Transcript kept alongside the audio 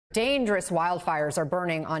Dangerous wildfires are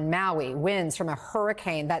burning on Maui. Winds from a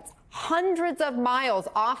hurricane that's hundreds of miles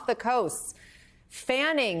off the coast,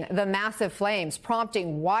 fanning the massive flames,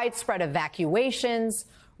 prompting widespread evacuations,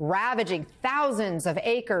 ravaging thousands of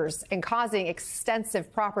acres and causing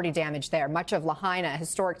extensive property damage there. Much of Lahaina, a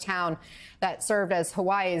historic town that served as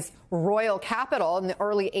Hawaii's royal capital in the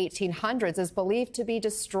early 1800s, is believed to be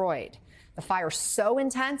destroyed. The fire so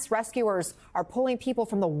intense, rescuers are pulling people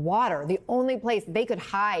from the water, the only place they could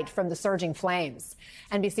hide from the surging flames.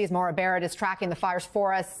 NBC's Maura Barrett is tracking the fires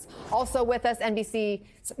for us. Also with us, NBC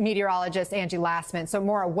meteorologist Angie Lassman. So,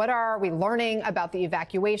 Maura, what are we learning about the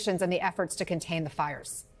evacuations and the efforts to contain the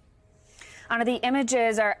fires? Anna, the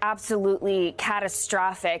images are absolutely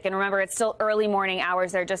catastrophic. And remember, it's still early morning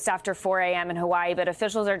hours there, just after 4 a.m. in Hawaii. But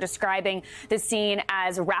officials are describing the scene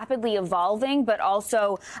as rapidly evolving, but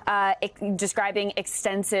also describing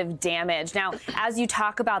extensive damage. Now, as you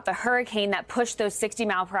talk about the hurricane that pushed those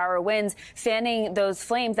 60-mile-per-hour winds, fanning those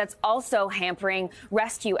flames, that's also hampering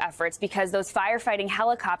rescue efforts because those firefighting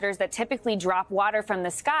helicopters that typically drop water from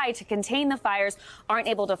the sky to contain the fires aren't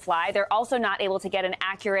able to fly. They're also not able to get an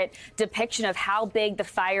accurate depiction of how big the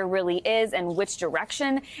fire really is and which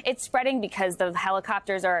direction it's spreading, because the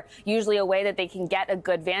helicopters are usually a way that they can get a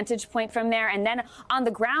good vantage point from there. And then on the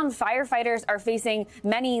ground, firefighters are facing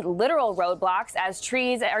many literal roadblocks as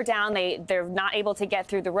trees are down. They're not able to get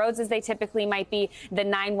through the roads as they typically might be. The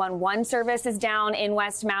 911 service is down in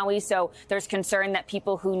West Maui, so there's concern that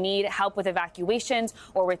people who need help with evacuations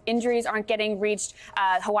or with injuries aren't getting reached.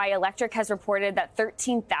 Hawaii Electric has reported that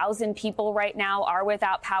 13,000 people right now are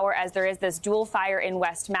without power as there is this dual fire in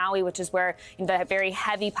West Maui, which is where the very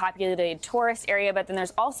heavy populated tourist area. But then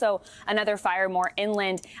there's also another fire more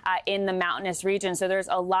inland in the mountainous region. So there's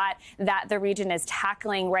a lot that the region is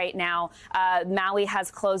tackling right now. Maui has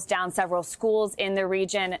closed down several schools in the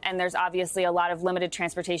region, and there's obviously a lot of limited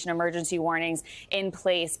transportation emergency warnings in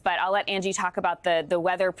place. But I'll let Angie talk about the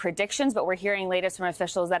weather predictions. But we're hearing latest from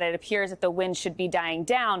officials that it appears that the wind should be dying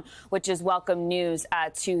down, which is welcome news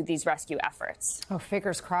to these rescue efforts. Oh,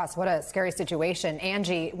 fingers crossed. What a scary situation.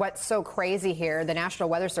 Angie, what's so crazy here, the National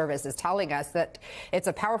Weather Service is telling us that it's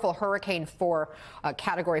a powerful hurricane for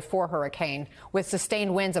Category 4 hurricane with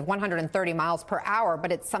sustained winds of 130 miles per hour,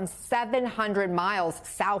 but it's some 700 miles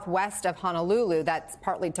southwest of Honolulu that's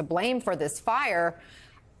partly to blame for this fire.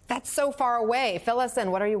 That's so far away. Fill us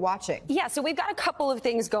in. What are you watching? Yeah, so we've got a couple of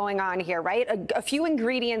things going on here, right? A few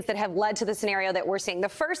ingredients that have led to the scenario that we're seeing. The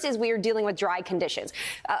first is we are dealing with dry conditions.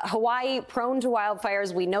 Hawaii, prone to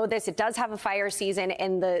wildfires. We know this. It does have a fire season,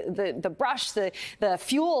 and the brush, the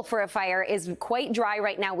fuel for a fire is quite dry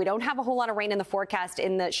right now. We don't have a whole lot of rain in the forecast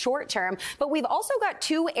in the short term, but we've also got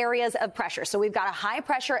two areas of pressure. So we've got a high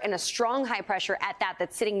pressure and a strong high pressure at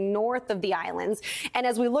that's sitting north of the islands. And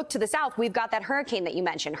as we look to the south, we've got that hurricane that you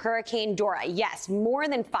mentioned. Hurricane Dora, yes, more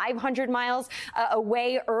than 500 miles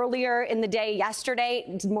away earlier in the day yesterday.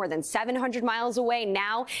 It's more than 700 miles away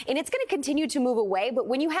now, and it's going to continue to move away. But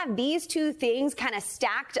when you have these two things kind of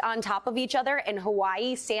stacked on top of each other and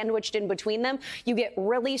Hawaii sandwiched in between them, you get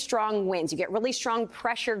really strong winds. You get really strong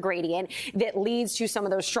pressure gradient that leads to some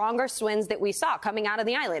of those stronger winds that we saw coming out of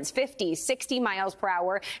the islands, 50, 60 miles per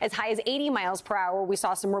hour, as high as 80 miles per hour. We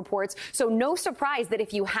saw some reports. So no surprise that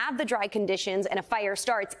if you have the dry conditions and a fire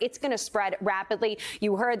starts, it's going to spread rapidly.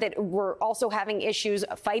 You heard that we're also having issues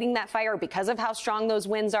fighting that fire because of how strong those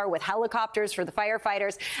winds are with helicopters for the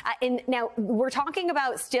firefighters. And now we're talking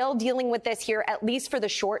about still dealing with this here, at least for the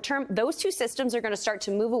short term. Those two systems are going to start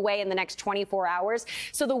to move away in the next 24 hours.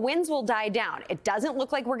 So the winds will die down. It doesn't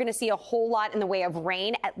look like we're going to see a whole lot in the way of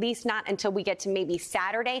rain, at least not until we get to maybe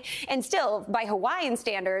Saturday. And still, by Hawaiian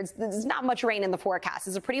standards, there's not much rain in the forecast.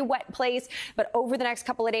 It's a pretty wet place, but over the next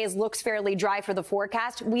couple of days looks fairly dry for the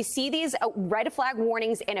forecast. We see these red flag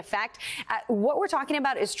warnings in effect. What we're talking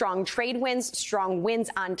about is strong trade winds, strong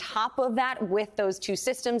winds on top of that with those two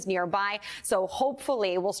systems nearby. So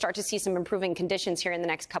hopefully we'll start to see some improving conditions here in the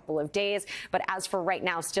next couple of days. But as for right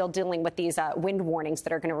now, still dealing with these wind warnings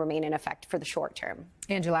that are going to remain in effect for the short term.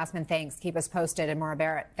 Angie Lassman, thanks. Keep us posted. And Maura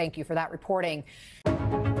Barrett, thank you for that reporting.